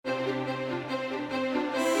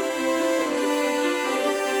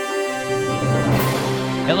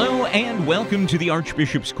Hello and welcome to the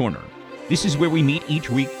Archbishop's Corner. This is where we meet each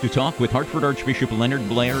week to talk with Hartford Archbishop Leonard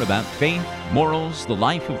Blair about faith, morals, the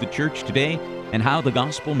life of the church today, and how the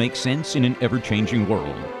gospel makes sense in an ever-changing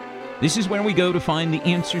world. This is where we go to find the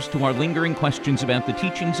answers to our lingering questions about the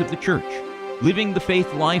teachings of the church, living the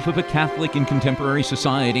faith life of a Catholic in contemporary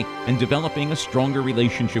society, and developing a stronger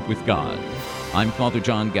relationship with God. I'm Father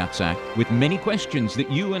John Gatsak, with many questions that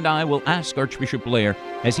you and I will ask Archbishop Blair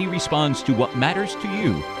as he responds to what matters to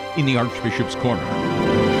you in the Archbishop's Corner.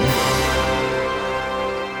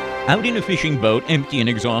 Out in a fishing boat, empty and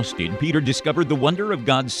exhausted, Peter discovered the wonder of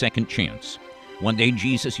God's second chance. One day,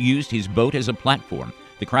 Jesus used his boat as a platform.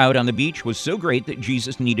 The crowd on the beach was so great that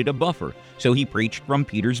Jesus needed a buffer, so he preached from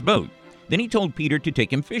Peter's boat. Then he told Peter to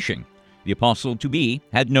take him fishing. The apostle-to-be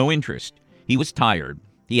had no interest. He was tired.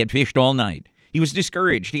 He had fished all night. He was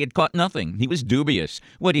discouraged. He had caught nothing. He was dubious.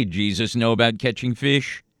 What did Jesus know about catching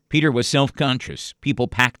fish? Peter was self-conscious. People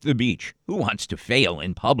packed the beach. Who wants to fail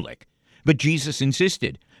in public? But Jesus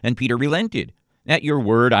insisted, and Peter relented. At your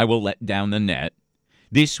word, I will let down the net.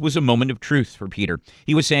 This was a moment of truth for Peter.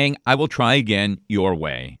 He was saying, I will try again your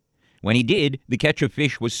way. When he did, the catch of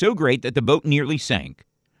fish was so great that the boat nearly sank.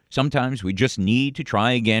 Sometimes we just need to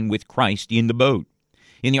try again with Christ in the boat.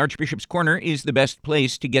 In the Archbishop's Corner is the best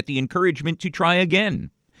place to get the encouragement to try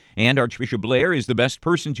again. And Archbishop Blair is the best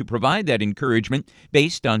person to provide that encouragement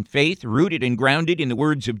based on faith rooted and grounded in the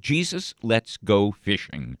words of Jesus, let's go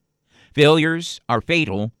fishing. Failures are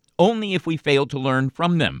fatal only if we fail to learn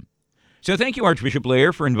from them. So thank you, Archbishop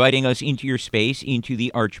Blair, for inviting us into your space, into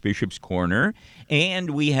the Archbishop's Corner.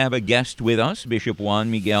 And we have a guest with us, Bishop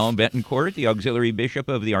Juan Miguel Betancourt, the Auxiliary Bishop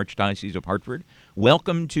of the Archdiocese of Hartford.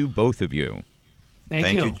 Welcome to both of you.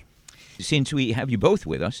 Thank you. Since we have you both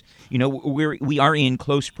with us, we are in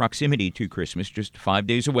close proximity to Christmas, just 5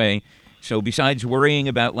 days away. So besides worrying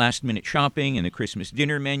about last-minute shopping and the Christmas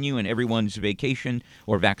dinner menu and everyone's vacation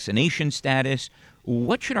or vaccination status,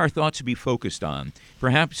 what should our thoughts be focused on?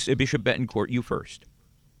 Perhaps Bishop Betancourt, you first.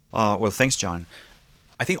 Well, thanks, John.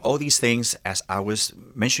 I think all these things, as I was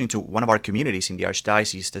mentioning to one of our communities in the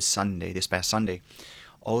Archdiocese this past Sunday,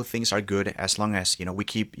 all things are good as long as we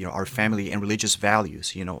keep our family and religious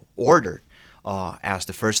values ordered as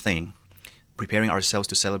the first thing, preparing ourselves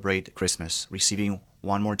to celebrate Christmas, receiving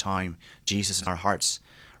one more time Jesus in our hearts,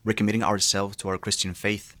 recommitting ourselves to our Christian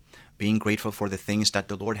faith, being grateful for the things that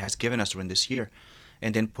the Lord has given us during this year,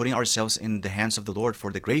 and then putting ourselves in the hands of the Lord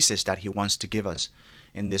for the graces that He wants to give us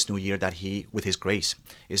in this new year that He, with His grace,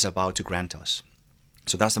 is about to grant us.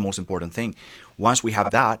 So that's the most important thing. Once we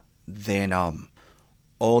have that, then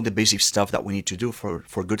all the basic stuff that we need to do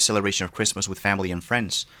for good celebration of Christmas with family and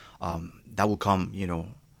friends, that will come,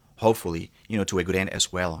 hopefully, to a good end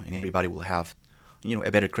as well. And everybody will have,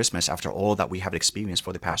 a better Christmas after all that we have experienced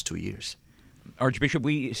for the past 2 years. Archbishop,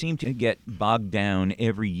 we seem to get bogged down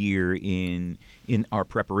every year in our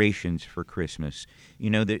preparations for Christmas.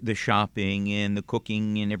 The shopping and the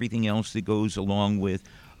cooking and everything else that goes along with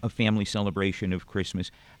a family celebration of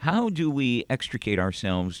Christmas. How do we extricate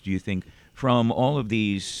ourselves, do you think, from all of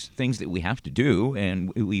these things that we have to do,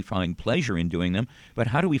 and we find pleasure in doing them, but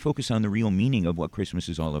how do we focus on the real meaning of what Christmas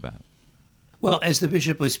is all about? Well, as the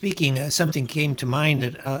bishop was speaking, something came to mind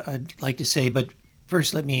that I'd like to say, but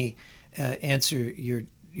first let me answer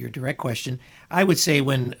your direct question. I would say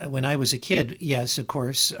when I was a kid, yes, of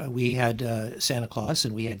course, we had Santa Claus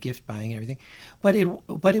and we had gift buying and everything,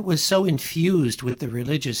 but it was so infused with the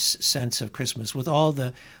religious sense of Christmas, with all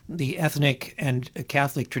the ethnic and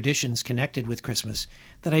Catholic traditions connected with Christmas,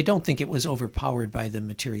 that I don't think it was overpowered by the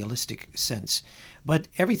materialistic sense. But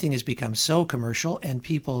everything has become so commercial, and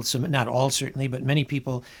people, not all certainly, but many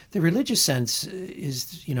people, the religious sense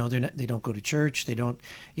is, they don't go to church. They don't,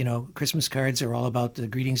 Christmas cards are all about the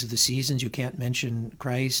greetings of the seasons. You can't mention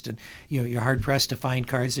Christ, and you're hard pressed to find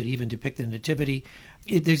cards that even depict the nativity.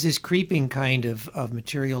 There's this creeping kind of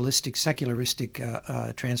materialistic, secularistic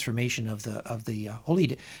transformation of the holy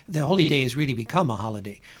day. The holy day has really become a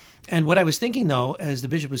holiday. And what I was thinking, though, as the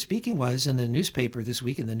bishop was speaking, was in the newspaper this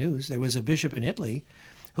week in the news, there was a bishop in Italy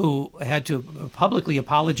who had to publicly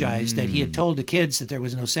apologize that he had told the kids that there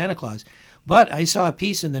was no Santa Claus. But I saw a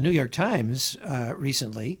piece in the New York Times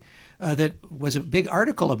recently that was a big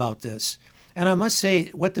article about this. And I must say,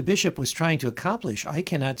 what the bishop was trying to accomplish, I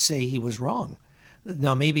cannot say he was wrong.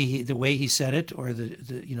 Now, maybe the way he said it or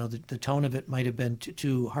the tone of it might have been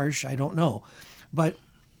too harsh. I don't know. But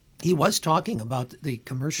he was talking about the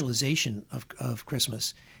commercialization of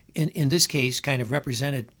Christmas, in this case, kind of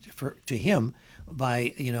represented to him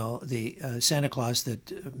by the Santa Claus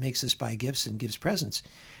that makes us buy gifts and gives presents.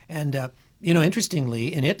 And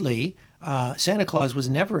interestingly, in Italy, Santa Claus was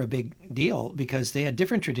never a big deal because they had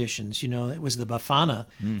different traditions. You know, it was the Bafana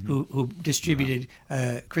who distributed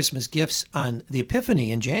Christmas gifts on the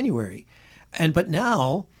Epiphany in January. But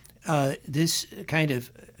now this kind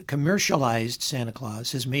of commercialized Santa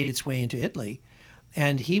Claus has made its way into Italy,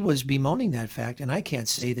 and he was bemoaning that fact, and I can't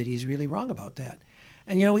say that he's really wrong about that.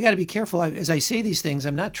 And, you know, we got to be careful. As I say these things,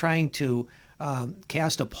 I'm not trying to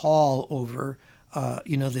cast a pall over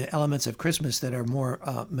the elements of Christmas that are more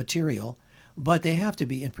material, but they have to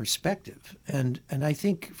be in perspective. And I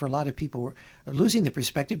think for a lot of people are losing the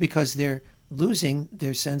perspective because they're losing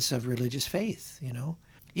their sense of religious faith, you know.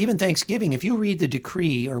 Even Thanksgiving, if you read the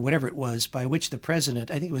decree or whatever it was by which the president,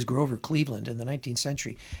 I think it was Grover Cleveland in the 19th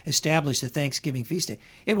century, established the Thanksgiving feast day,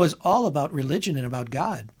 it was all about religion and about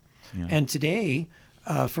God. Yeah. And today,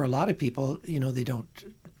 for a lot of people, you know,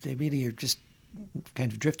 they really are just kind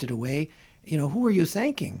of drifted away. You know, who are you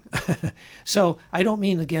thanking? So I don't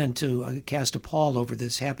mean, again, to cast a pall over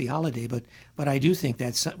this happy holiday, but I do think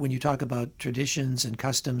that when you talk about traditions and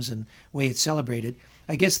customs and way it's celebrated,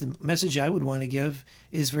 I guess the message I would want to give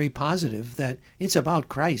is very positive, that it's about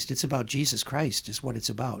Christ. It's about Jesus Christ is what it's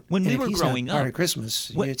about. When we were growing growing up, part up, of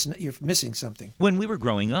Christmas, you're missing something. When we were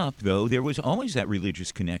growing up, though, there was always that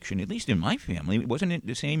religious connection, at least in my family. Wasn't it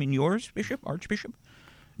the same in yours, Archbishop?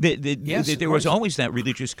 Yes, there was always that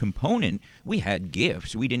religious component. We had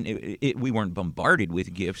gifts. We weren't bombarded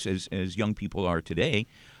with gifts as young people are today,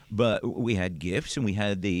 but we had gifts, and we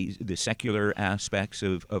had the secular aspects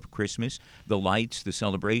of Christmas, the lights, the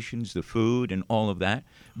celebrations, the food, and all of that.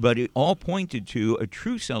 But it all pointed to a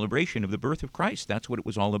true celebration of the birth of Christ. That's what it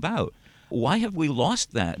was all about. Why have we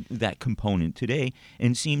lost that component today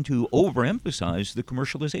and seem to overemphasize the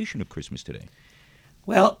commercialization of Christmas today?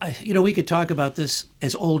 Well, you know, we could talk about this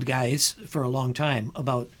as old guys for a long time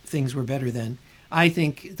about things were better then. I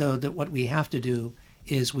think, though, that what we have to do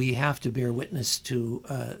is we have to bear witness to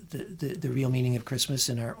the real meaning of Christmas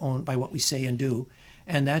in our own, by what we say and do.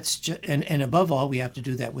 And that's and above all, we have to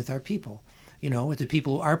do that with our people, you know, with the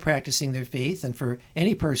people who are practicing their faith, and for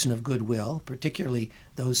any person of goodwill, particularly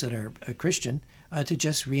those that are a Christian, to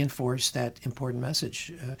just reinforce that important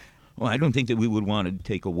message. Well, I don't think that we would want to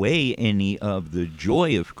take away any of the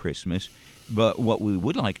joy of Christmas, but what we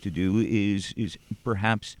would like to do is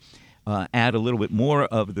perhaps add a little bit more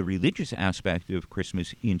of the religious aspect of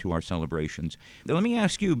Christmas into our celebrations. Now, let me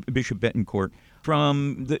ask you, Bishop Betancourt,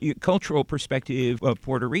 from the cultural perspective of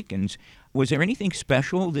Puerto Ricans, was there anything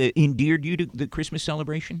special that endeared you to the Christmas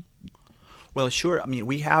celebration? Well, sure. I mean,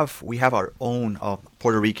 we have our own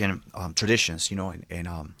Puerto Rican traditions, you know,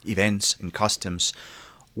 and events and customs.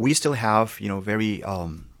 We still have, you know, very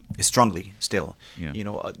strongly still, you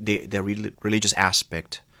know, the religious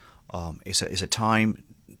aspect is a time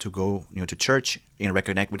to go, you know, to church and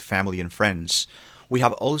reconnect with family and friends. We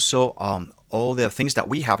have also all the things that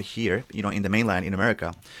we have here, you know, in the mainland in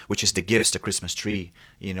America, which is the gifts, the Christmas tree,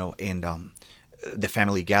 you know, and the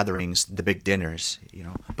family gatherings, the big dinners, you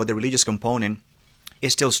know. But the religious component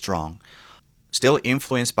is still strong, still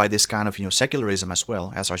influenced by this kind of, you know, secularism as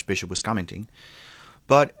well, as Archbishop was commenting.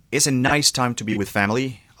 But it's a nice time to be with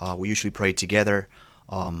family. We usually pray together,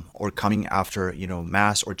 or coming after, you know,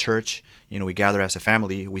 Mass or church. You know, we gather as a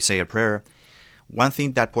family, we say a prayer. One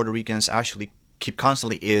thing that Puerto Ricans actually keep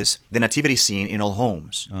constantly is the nativity scene in all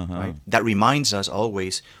homes. Right? That reminds us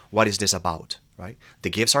always, what is this about? Right? The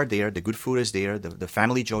gifts are there, the good food is there, the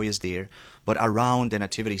family joy is there, but around the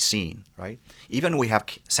nativity scene, right? Even we have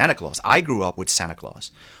Santa Claus. I grew up with Santa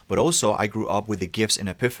Claus, but also I grew up with the gifts in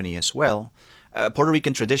Epiphany as well. Puerto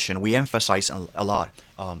Rican tradition, we emphasize a lot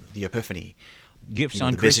the Epiphany. Gifts, you know,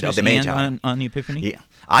 on the visit Christmas of the Magi. And on the Epiphany? Yeah.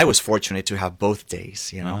 I was fortunate to have both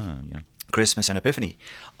days, you know, Christmas and Epiphany.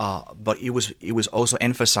 But it was also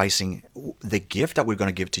emphasizing the gift that we're going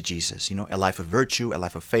to give to Jesus, you know, a life of virtue, a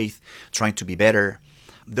life of faith, trying to be better.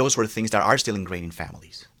 Those were things that are still ingrained in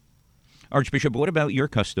families. Archbishop, what about your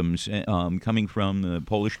customs coming from the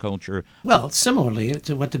Polish culture? Well, similarly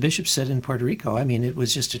to what the bishop said in Puerto Rico, I mean, it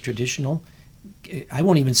was just a traditional, I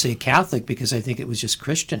won't even say Catholic, because I think it was just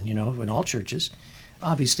Christian, you know, in all churches.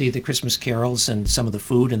 Obviously, the Christmas carols and some of the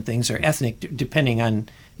food and things are ethnic, depending on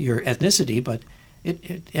your ethnicity, but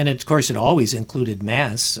and of course it always included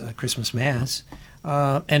Mass, Christmas Mass,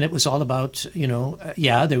 and it was all about, you know,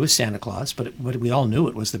 there was Santa Claus, but we all knew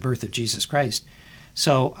it was the birth of Jesus Christ.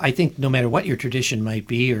 So I think no matter what your tradition might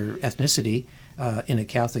be or ethnicity, in a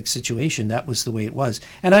Catholic situation, that was the way it was.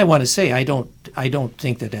 And I want to say, I don't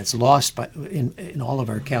think that that's lost in all of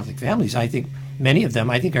our Catholic families. I think many of them,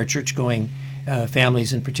 I think our church-going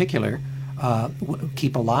families in particular,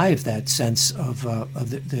 keep alive that sense of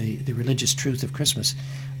the religious truth of Christmas.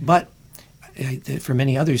 But for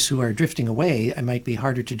many others who are drifting away, it might be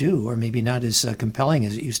harder to do, or maybe not as compelling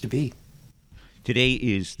as it used to be. Today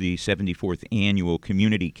is the 74th annual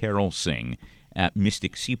Community Carol Sing at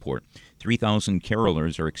Mystic Seaport. 3,000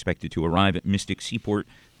 carolers are expected to arrive at Mystic Seaport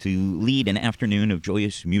to lead an afternoon of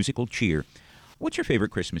joyous musical cheer. What's your favorite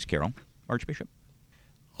Christmas carol, Archbishop?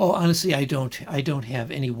 Oh, honestly, I don't have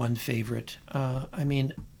any one favorite. I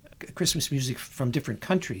mean, Christmas music from different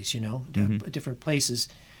countries, different places.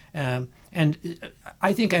 And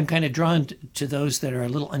I think I'm kind of drawn to those that are a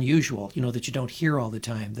little unusual, that you don't hear all the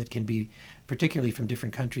time, that can be, particularly from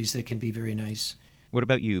different countries, that can be very nice. What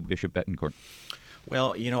about you, Bishop Betancourt?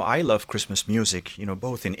 Well, I love Christmas music,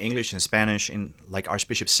 both in English and Spanish, and like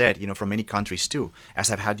Archbishop said, from many countries too, as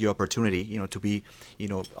I've had the opportunity, to be,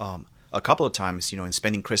 a couple of times, in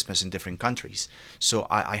spending Christmas in different countries. So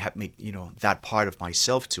I have made, that part of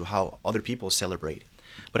myself to how other people celebrate.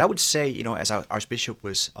 But I would say, as our Archbishop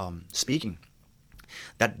was speaking,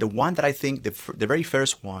 that the one that I think, the very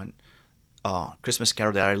first one, Christmas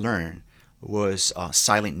carol that I learned was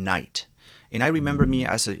Silent Night. And I remember me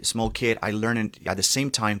as a small kid, I learned it at the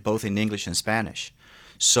same time, both in English and Spanish.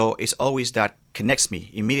 So it's always that connects me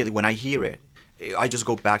immediately when I hear it. I just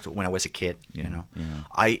go back to when I was a kid, Yeah.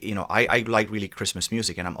 I like really Christmas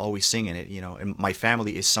music, and I'm always singing it, and my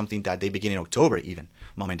family is something that they begin in October even,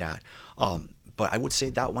 Mom and Dad. But I would say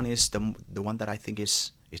that one is the one that I think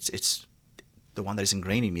is, it's the one that is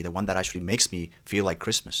ingrained in me, the one that actually makes me feel like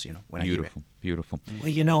Christmas, when I hear it. Beautiful.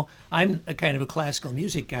 Well, I'm a kind of a classical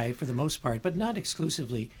music guy for the most part, but not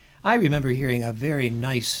exclusively. I remember hearing a very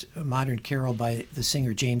nice modern carol by the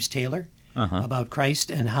singer James Taylor about Christ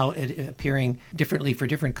and how it appearing differently for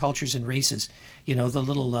different cultures and races.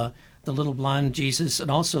 The little blonde Jesus and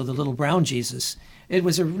also the little brown Jesus. It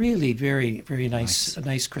was a really very, very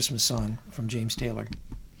nice Christmas song from James Taylor.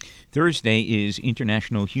 Thursday is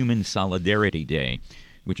International Human Solidarity Day,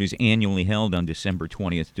 which is annually held on December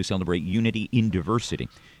 20th to celebrate unity in diversity.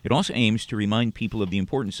 It also aims to remind people of the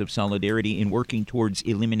importance of solidarity in working towards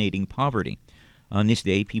eliminating poverty. On this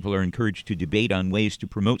day, people are encouraged to debate on ways to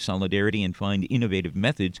promote solidarity and find innovative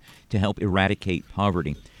methods to help eradicate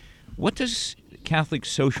poverty. What does Catholic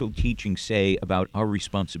social teaching say about our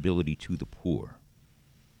responsibility to the poor?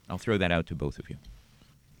 I'll throw that out to both of you.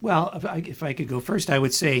 Well, if I could go first, I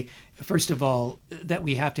would say, first of all, that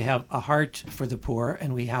we have to have a heart for the poor,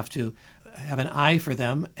 and we have to have an eye for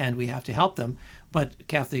them, and we have to help them. But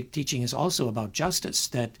Catholic teaching is also about justice,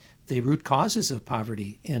 that the root causes of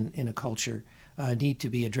poverty in a culture need to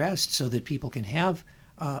be addressed so that people can have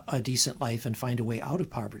a decent life and find a way out of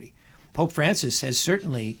poverty. Pope Francis has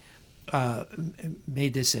certainly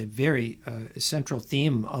made this a very central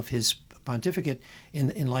theme of his pontificate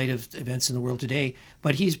in light of events in the world today,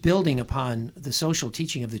 but he's building upon the social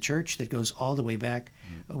teaching of the Church that goes all the way back,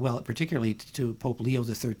 particularly to Pope Leo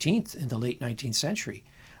XIII in the late 19th century.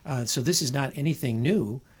 So this is not anything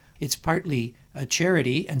new. It's partly a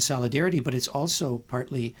charity and solidarity, but it's also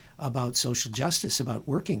partly about social justice, about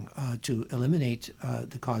working to eliminate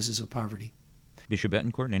the causes of poverty. Bishop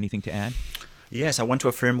Betancourt, anything to add? Yes, I want to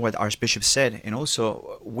affirm what the Archbishop said, and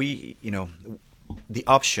also the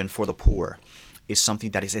option for the poor is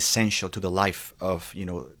something that is essential to the life of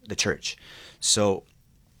the Church. So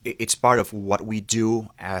it's part of what we do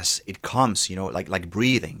as it comes, like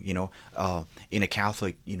breathing, in a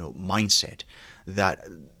Catholic mindset, that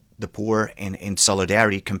the poor and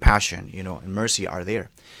solidarity, compassion, and mercy are there.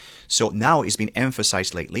 So now it's been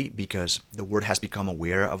emphasized lately because the world has become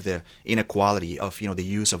aware of the inequality of the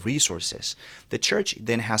use of resources. The Church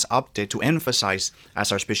then has opted to emphasize,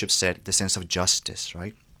 as Archbishop said, the sense of justice,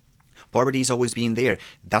 right? Poverty has always been there.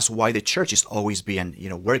 That's why the Church has always been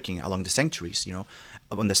working along the centuries,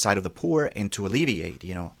 on the side of the poor and to alleviate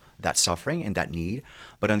that suffering and that need.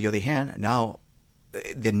 But on the other hand, now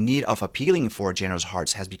the need of appealing for generous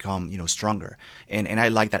hearts has become stronger, and I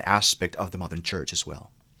like that aspect of the modern Church as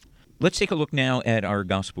well. Let's take a look now at our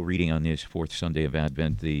gospel reading on this fourth Sunday of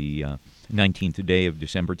Advent, the 19th day of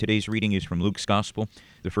December. Today's reading is from Luke's Gospel,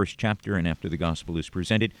 the first chapter, and after the gospel is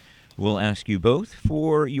presented, we'll ask you both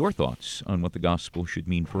for your thoughts on what the gospel should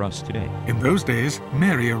mean for us today. In those days,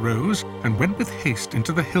 Mary arose and went with haste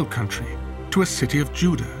into the hill country, to a city of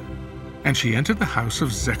Judah. And she entered the house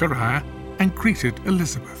of Zechariah and greeted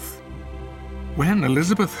Elizabeth. When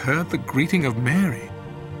Elizabeth heard the greeting of Mary,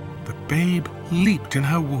 the babe leaped in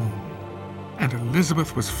her womb. And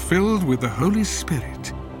Elizabeth was filled with the Holy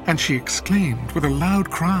Spirit, and she exclaimed with a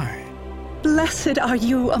loud cry, "Blessed are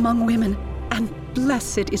you among women, and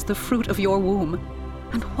blessed is the fruit of your womb.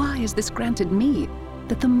 And why is this granted me,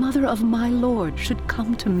 that the mother of my Lord should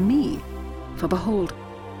come to me? For behold,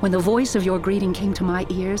 when the voice of your greeting came to my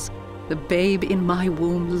ears, the babe in my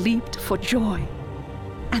womb leaped for joy.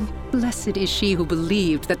 And blessed is she who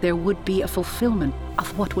believed that there would be a fulfillment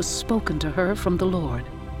of what was spoken to her from the Lord.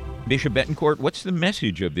 Bishop Betancourt, what's the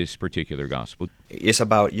message of this particular gospel? It's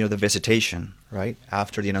about, the visitation, right?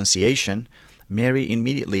 After the Annunciation, Mary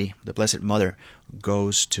immediately, the Blessed Mother,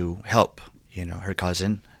 goes to help, her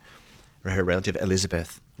cousin, her relative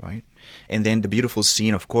Elizabeth, right? And then the beautiful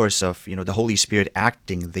scene, of course, of, the Holy Spirit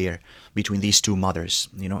acting there between these two mothers,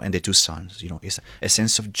 and the two sons, is a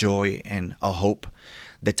sense of joy and a hope.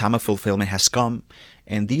 The time of fulfillment has come,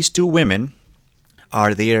 and these two women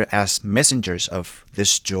are there as messengers of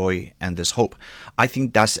this joy and this hope. I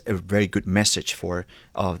think that's a very good message for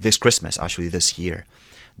this Christmas, actually, this year,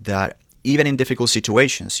 that even in difficult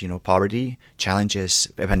situations, poverty,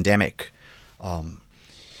 challenges, a pandemic,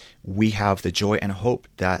 we have the joy and hope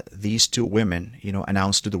that these two women,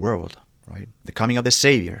 announce to the world, right? The coming of the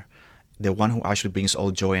Savior, the one who actually brings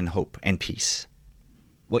all joy and hope and peace.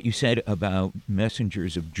 What you said about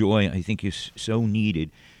messengers of joy, I think, is so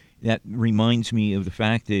needed. That reminds me of the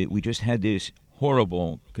fact that we just had this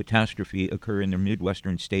horrible catastrophe occur in the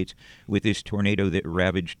Midwestern states with this tornado that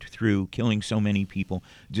ravaged through, killing so many people,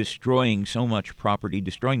 destroying so much property,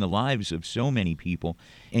 destroying the lives of so many people.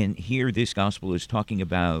 And here this gospel is talking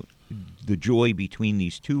about the joy between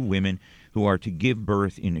these two women who are to give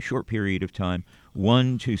birth in a short period of time,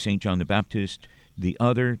 one to St. John the Baptist, the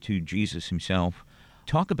other to Jesus himself.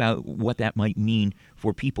 Talk about what that might mean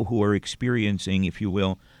for people who are experiencing, if you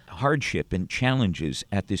will, hardship and challenges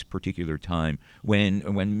at this particular time when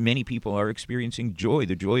many people are experiencing joy,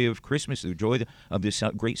 the joy of Christmas, the joy of this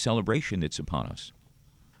great celebration that's upon us.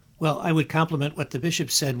 Well, I would complement what the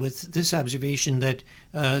bishop said with this observation that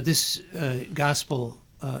this gospel,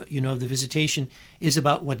 the visitation, is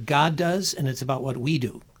about what God does and it's about what we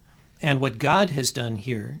do. And what God has done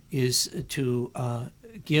here is to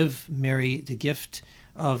give Mary the gift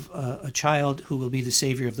of a child who will be the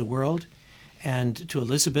Savior of the world, and to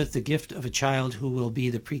Elizabeth the gift of a child who will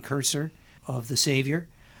be the precursor of the Savior.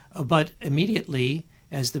 But immediately,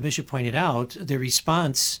 as the bishop pointed out, the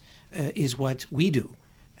response is what we do.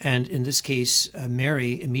 And in this case,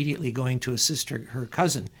 Mary immediately going to assist her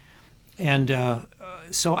cousin. And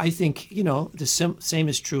so I think, the same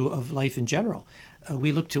is true of life in general.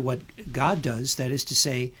 We look to what God does, that is to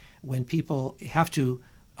say, when people have to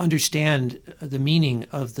understand the meaning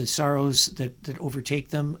of the sorrows that overtake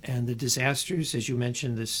them and the disasters, as you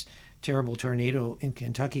mentioned, this terrible tornado in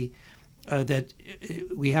Kentucky, that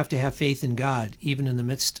we have to have faith in God, even in the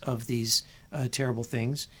midst of these terrible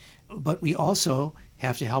things. But we also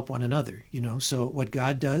have to help one another, So what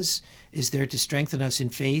God does is there to strengthen us in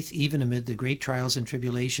faith, even amid the great trials and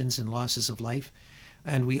tribulations and losses of life.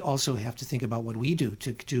 And we also have to think about what we do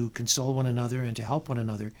to console one another and to help one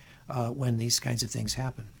another when these kinds of things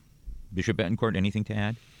happen. Bishop Betancourt, anything to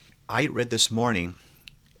add? I read this morning,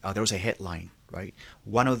 there was a headline, right?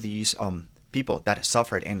 One of these people that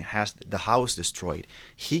suffered and has the house destroyed,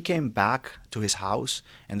 he came back to his house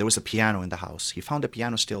and there was a piano in the house. He found the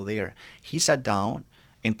piano still there. He sat down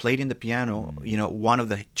and played in the piano, one of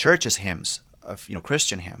the church's hymns, of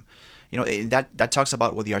Christian hymn. That talks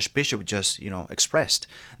about what the Archbishop just, expressed,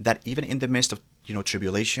 that even in the midst of,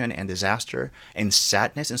 tribulation and disaster and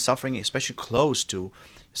sadness and suffering, especially close to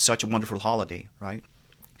such a wonderful holiday, right?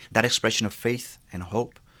 That expression of faith and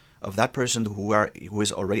hope of that person who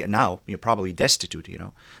is already now probably destitute,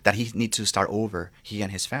 that he needs to start over, he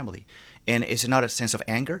and his family. And it's not a sense of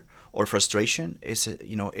anger or frustration. It's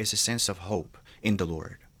a sense of hope in the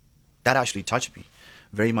Lord. That actually touched me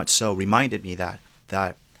very much so, reminded me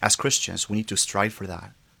that as Christians, we need to strive for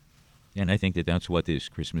that. And I think that that's what this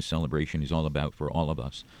Christmas celebration is all about for all of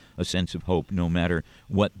us, a sense of hope, no matter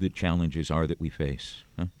what the challenges are that we face.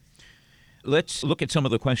 Let's look at some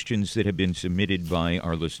of the questions that have been submitted by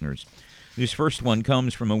our listeners. This first one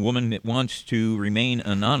comes from a woman that wants to remain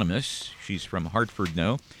anonymous. She's from Hartford,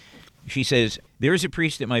 though. She says, "There is a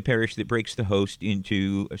priest at my parish that breaks the host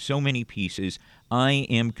into so many pieces. I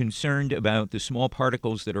am concerned about the small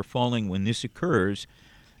particles that are falling when this occurs.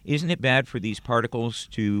 Isn't it bad for these particles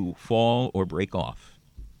to fall or break off?"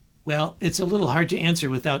 Well, it's a little hard to answer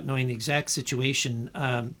without knowing the exact situation.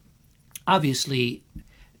 Obviously,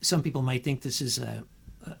 some people might think this is a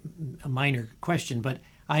minor question, but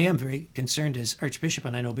I am very concerned as Archbishop,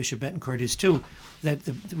 and I know Bishop Betancourt is too, that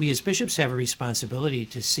we as bishops have a responsibility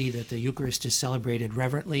to see that the Eucharist is celebrated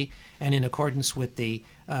reverently and in accordance with the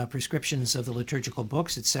prescriptions of the liturgical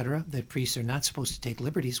books, etc., that priests are not supposed to take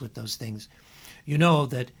liberties with those things. You know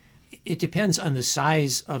that it depends on the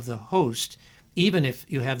size of the host. Even if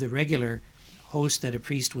you have the regular host that a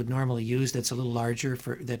priest would normally use that's a little larger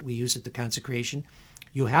that we use at the consecration,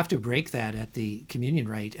 You have to break that at the communion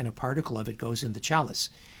rite, and a particle of it goes in the chalice.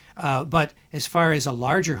 But as far as a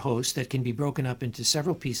larger host that can be broken up into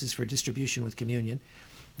several pieces for distribution with communion,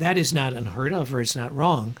 that is not unheard of, or it's not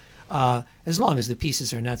wrong, as long as the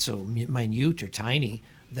pieces are not so minute or tiny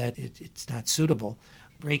that it's not suitable.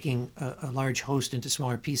 Breaking a large host into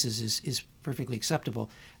smaller pieces is perfectly acceptable.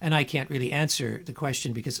 And I can't really answer the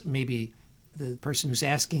question because maybe the person who's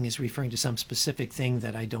asking is referring to some specific thing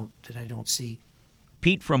that I don't see.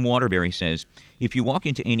 Pete from Waterbury says, if you walk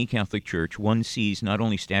into any Catholic church, one sees not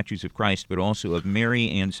only statues of Christ, but also of Mary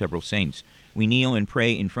and several saints. We kneel and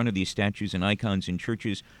pray in front of these statues and icons in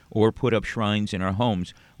churches or put up shrines in our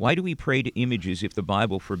homes. Why do we pray to images if the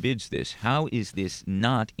Bible forbids this? How is this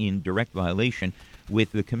not in direct violation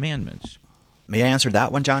with the commandments? May I answer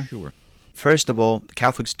that one, John? Sure. First of all,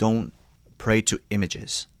 Catholics don't pray to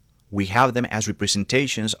images. We have them as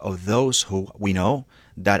representations of those who we know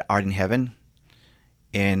that are in heaven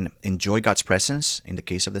and enjoy God's presence in the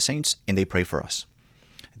case of the saints, and they pray for us.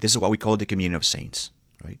 This is what we call the communion of saints,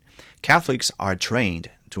 right? Catholics are trained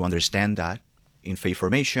to understand that in faith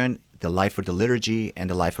formation, the life of the liturgy, and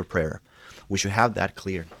the life of prayer. We should have that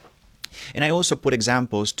clear. And I also put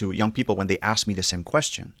examples to young people when they ask me the same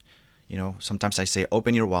question. You know, sometimes I say,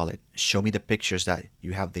 open your wallet, show me the pictures that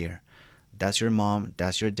you have there. That's your mom,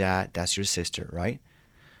 that's your dad, that's your sister, right?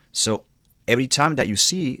 So every time that you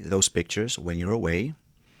see those pictures when you're away,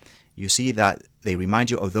 you see that they remind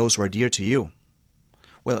you of those who are dear to you.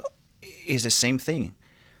 Well, it's the same thing.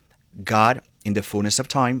 God, in the fullness of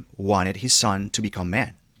time, wanted his Son to become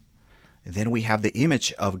man. Then we have the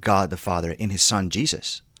image of God the Father in his Son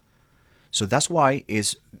Jesus. So that's why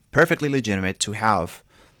it's perfectly legitimate to have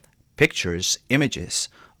pictures, images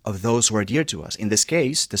of those who are dear to us. In this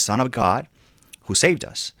case, the Son of God who saved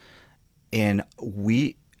us. And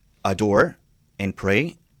we adore and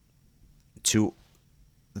pray to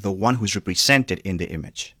the one who's represented in the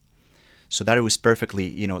image. So that it was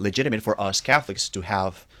perfectly, legitimate for us Catholics to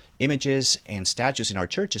have images and statues in our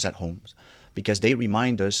churches at homes, because they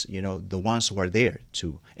remind us, the ones who are there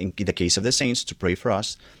to, in the case of the saints, to pray for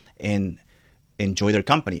us and enjoy their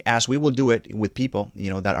company, as we will do it with people,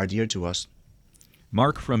 that are dear to us.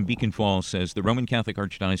 Mark from Beacon Falls says the Roman Catholic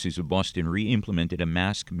Archdiocese of Boston re-implemented a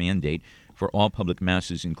mask mandate for all public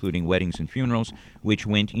masses, including weddings and funerals, which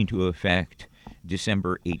went into effect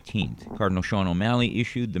December 18th. Cardinal Sean O'Malley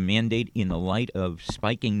issued the mandate in the light of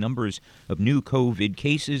spiking numbers of new COVID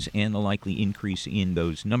cases and the likely increase in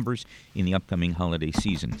those numbers in the upcoming holiday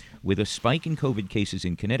season. With a spike in COVID cases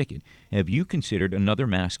in Connecticut, have you considered another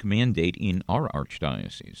mask mandate in our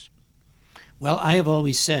archdiocese? Well, I have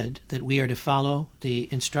always said that we are to follow the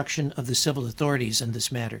instruction of the civil authorities in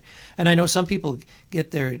this matter. And I know some people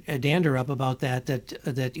get their dander up about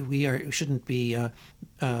that we shouldn't be,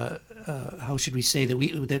 how should we say,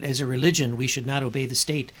 that as a religion we should not obey the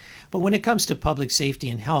state. But when it comes to public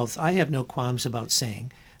safety and health, I have no qualms about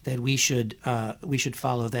saying that we should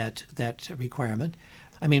follow that requirement.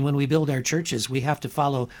 I mean, when we build our churches, we have to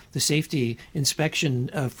follow the safety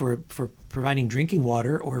inspection for providing drinking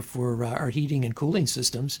water or for our heating and cooling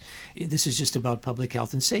systems. This is just about public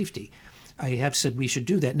health and safety. I have said we should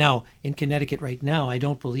do that. Now, in Connecticut right now, I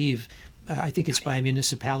don't believe, I think it's by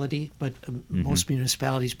municipality, but most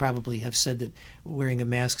municipalities probably have said that wearing of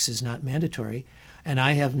masks is not mandatory. And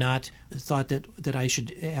I have not thought that I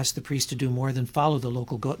should ask the priest to do more than follow the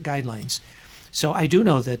local guidelines. So I do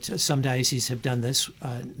know that some dioceses have done this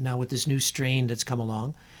now with this new strain that's come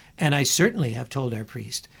along. And I certainly have told our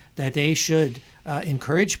priest that they should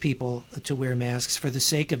encourage people to wear masks for the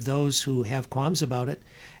sake of those who have qualms about it.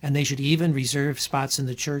 And they should even reserve spots in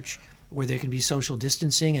the church where there can be social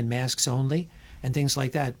distancing and masks only and things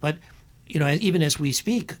like that. But, even as we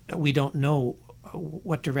speak, we don't know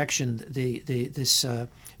what direction this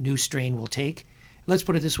new strain will take. Let's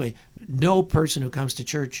put it this way. No person who comes to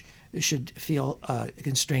church should feel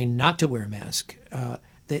constrained not to wear a mask.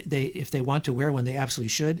 If they want to wear one, they absolutely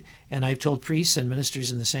should. And I've told priests and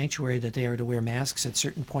ministers in the sanctuary that they are to wear masks at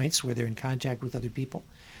certain points where they're in contact with other people.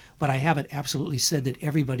 But I haven't absolutely said that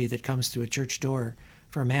everybody that comes through a church door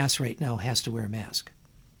for Mass right now has to wear a mask.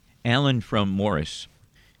 Alan from Morris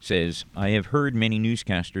says, I have heard many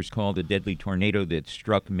newscasters call the deadly tornado that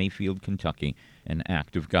struck Mayfield, Kentucky, an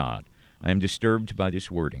act of God. I am disturbed by this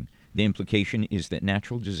wording. The implication is that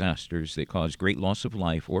natural disasters that cause great loss of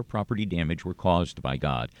life or property damage were caused by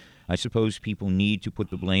God. I suppose people need to put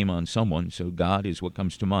the blame on someone, so God is what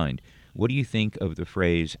comes to mind. What do you think of the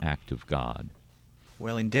phrase act of God?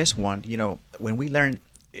 Well, in this one, when we learn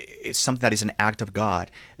it's something that is an act of God,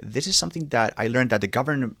 this is something that I learned that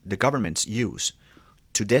the governments use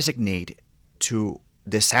to designate to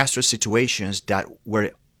disastrous situations that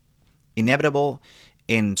were inevitable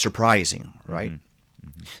and surprising, right?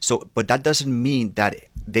 So, but that doesn't mean that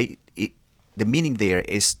the meaning there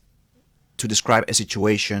is to describe a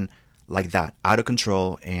situation like that, out of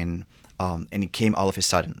control, and it came all of a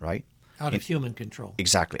sudden, right? Out of human control.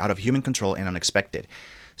 Exactly, out of human control and unexpected.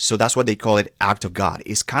 So that's what they call it, act of God.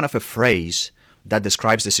 It's kind of a phrase that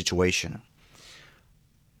describes the situation.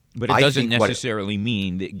 But it doesn't necessarily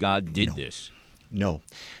mean that God did this. No.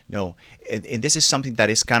 And this is something that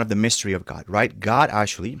is kind of the mystery of God, right? God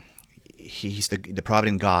actually, He's the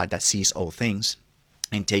provident God that sees all things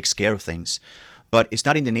and takes care of things. But it's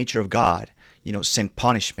not in the nature of God, send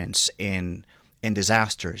punishments and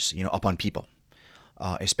disasters, upon people,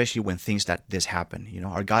 especially when things that this happen.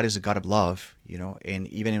 Our God is a God of love, and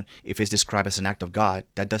even if it's described as an act of God,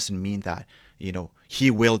 that doesn't mean that,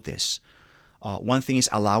 He willed this. One thing is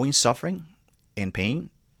allowing suffering and pain,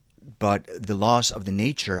 but the laws of the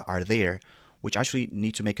nature are there, which actually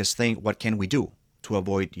need to make us think, what can we do to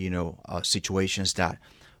avoid, situations that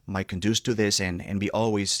might conduce to this, and be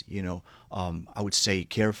always, I would say,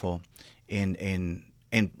 careful and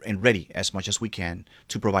ready as much as we can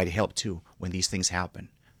to provide help too when these things happen.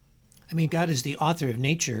 I mean, God is the author of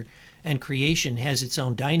nature, and creation has its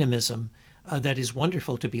own dynamism that is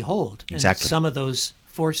wonderful to behold. Exactly. And some of those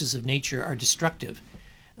forces of nature are destructive,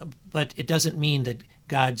 but it doesn't mean that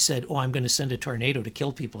God said, "Oh, I'm going to send a tornado to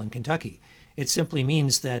kill people in Kentucky." It simply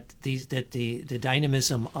means that the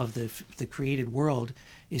dynamism of the created world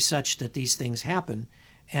is such that these things happen,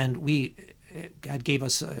 and God gave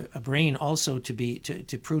us a brain also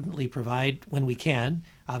to prudently provide when we can.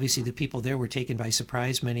 Obviously, the people there were taken by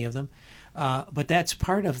surprise, many of them, but that's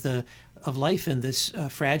part of life in this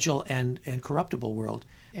fragile and corruptible world.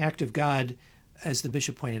 Act of God, as the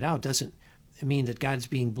bishop pointed out, doesn't mean that God's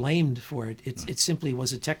being blamed for it. It simply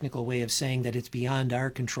was a technical way of saying that it's beyond our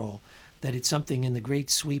control, that it's something in the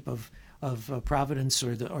great sweep of providence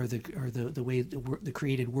or the way the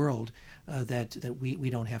created world that we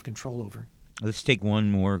don't have control over. Let's take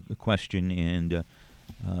one more question, and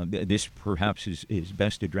this perhaps is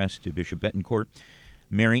best addressed to Bishop Betancourt.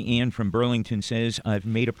 Mary Ann from Burlington says, I've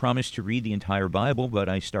made a promise to read the entire Bible, but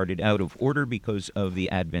I started out of order because of the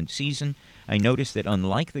Advent season. I noticed that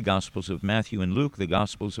unlike the Gospels of Matthew and Luke, the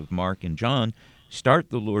Gospels of Mark and John start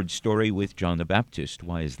the Lord's story with John the Baptist.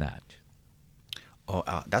 Why is that? Oh,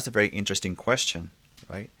 that's a very interesting question,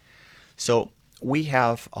 right? So we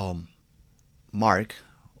have Mark,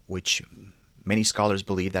 which many scholars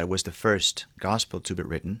believe that was the first gospel to be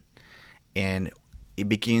written, and it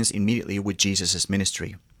begins immediately with Jesus'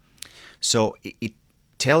 ministry. So it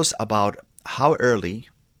tells about how early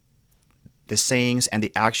the sayings and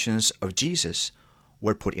the actions of Jesus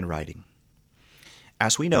were put in writing.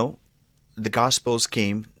 As we know, the Gospels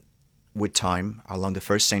came with time along the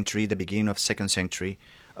first century, the beginning of second century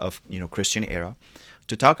of Christian era,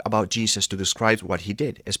 to talk about Jesus, to describe what he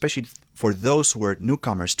did, especially for those who were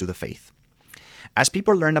newcomers to the faith. As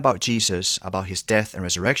people learn about Jesus, about his death and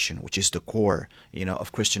resurrection, which is the core,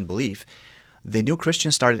 of Christian belief, the new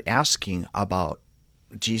Christians started asking about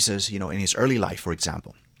Jesus, in his early life, for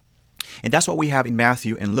example. And that's what we have in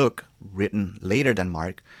Matthew and Luke, written later than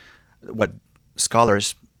Mark, what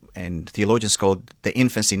scholars and theologians call the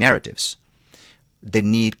infancy narratives. The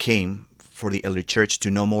need came for the early church to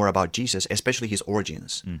know more about Jesus, especially his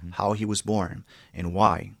origins, how he was born and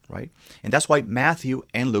why, right? And that's why Matthew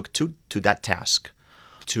and Luke took to that task,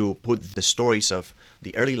 to put the stories of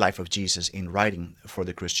the early life of Jesus in writing for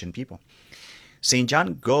the Christian people. St.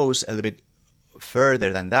 John goes a little bit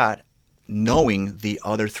further than that, knowing the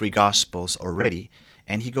other three Gospels already,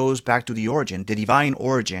 and he goes back to the origin, the divine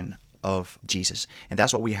origin of Jesus. And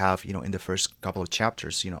that's what we have, in the first couple of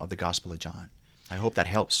chapters, of the Gospel of John. I hope that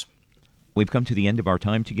helps. We've come to the end of our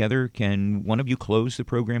time together. Can one of you close the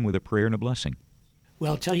program with a prayer and a blessing?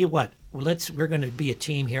 Well, tell you what, we're going to be a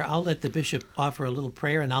team here. I'll let the bishop offer a little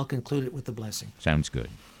prayer, and I'll conclude it with the blessing. Sounds good.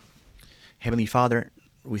 Heavenly Father,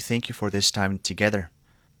 we thank you for this time together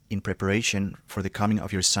in preparation for the coming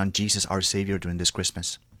of your Son, Jesus, our Savior, during this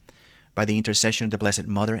Christmas. By the intercession of the Blessed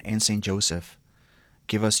Mother and Saint Joseph,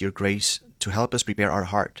 give us your grace to help us prepare our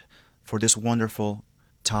heart for this wonderful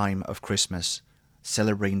time of Christmas,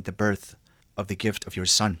 celebrating the birth of the gift of your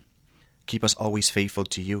Son. Keep us always faithful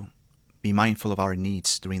to you. Be mindful of our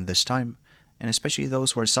needs during this time, and especially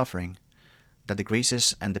those who are suffering, that the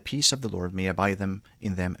graces and the peace of the Lord may abide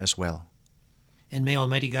in them as well. And may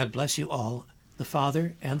Almighty God bless you all, the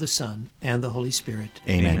Father, and the Son, and the Holy Spirit.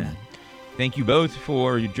 Amen. Thank you both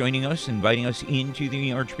for joining us, inviting us into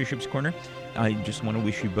the Archbishop's Corner. I just want to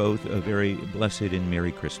wish you both a very blessed and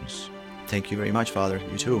Merry Christmas. Thank you very much, Father.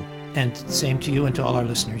 You too. And same to you and to all our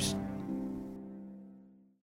listeners.